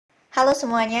Halo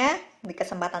semuanya, di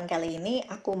kesempatan kali ini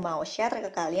aku mau share ke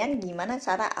kalian gimana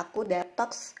cara aku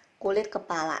detox kulit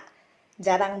kepala.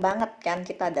 Jarang banget kan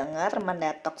kita dengar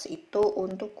mendetox itu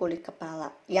untuk kulit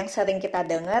kepala. Yang sering kita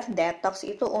dengar detox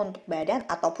itu untuk badan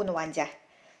ataupun wajah.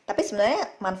 Tapi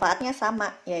sebenarnya manfaatnya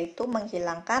sama, yaitu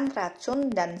menghilangkan racun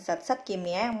dan zat-zat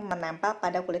kimia yang menempel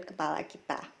pada kulit kepala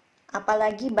kita.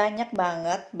 Apalagi banyak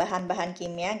banget bahan-bahan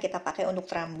kimia yang kita pakai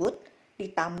untuk rambut,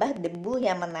 ditambah debu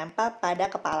yang menempel pada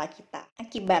kepala kita.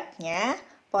 Akibatnya,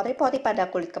 pori-pori pada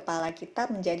kulit kepala kita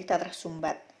menjadi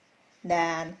tersumbat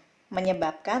dan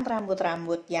menyebabkan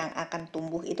rambut-rambut yang akan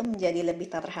tumbuh itu menjadi lebih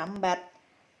terhambat,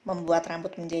 membuat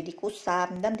rambut menjadi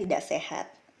kusam dan tidak sehat.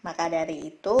 Maka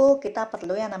dari itu, kita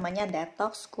perlu yang namanya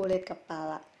detox kulit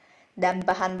kepala. Dan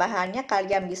bahan-bahannya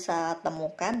kalian bisa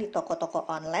temukan di toko-toko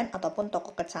online ataupun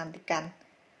toko kecantikan.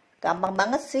 Gampang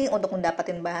banget sih untuk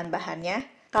mendapatkan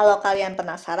bahan-bahannya. Kalau kalian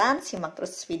penasaran, simak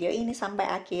terus video ini sampai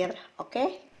akhir, oke?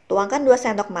 Tuangkan 2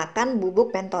 sendok makan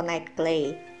bubuk bentonite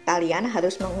clay. Kalian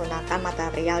harus menggunakan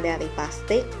material dari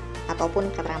plastik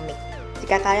ataupun keramik.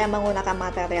 Jika kalian menggunakan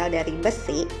material dari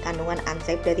besi, kandungan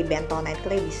unsafe dari bentonite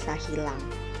clay bisa hilang.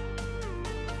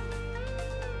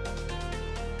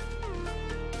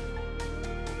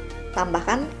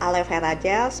 Tambahkan aloe vera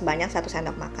gel sebanyak 1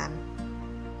 sendok makan.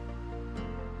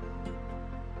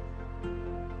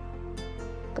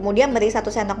 Kemudian beri 1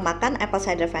 sendok makan apple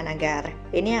cider vinegar.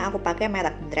 Ini yang aku pakai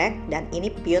merek Drag dan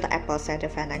ini pure apple cider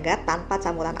vinegar tanpa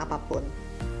campuran apapun.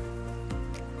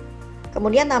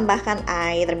 Kemudian tambahkan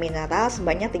air mineral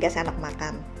sebanyak 3 sendok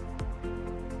makan.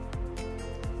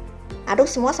 Aduk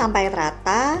semua sampai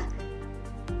rata.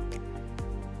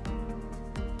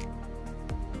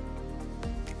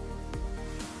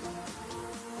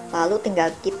 Lalu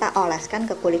tinggal kita oleskan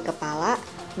ke kulit kepala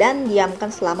dan diamkan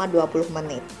selama 20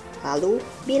 menit. Lalu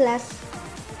bilas.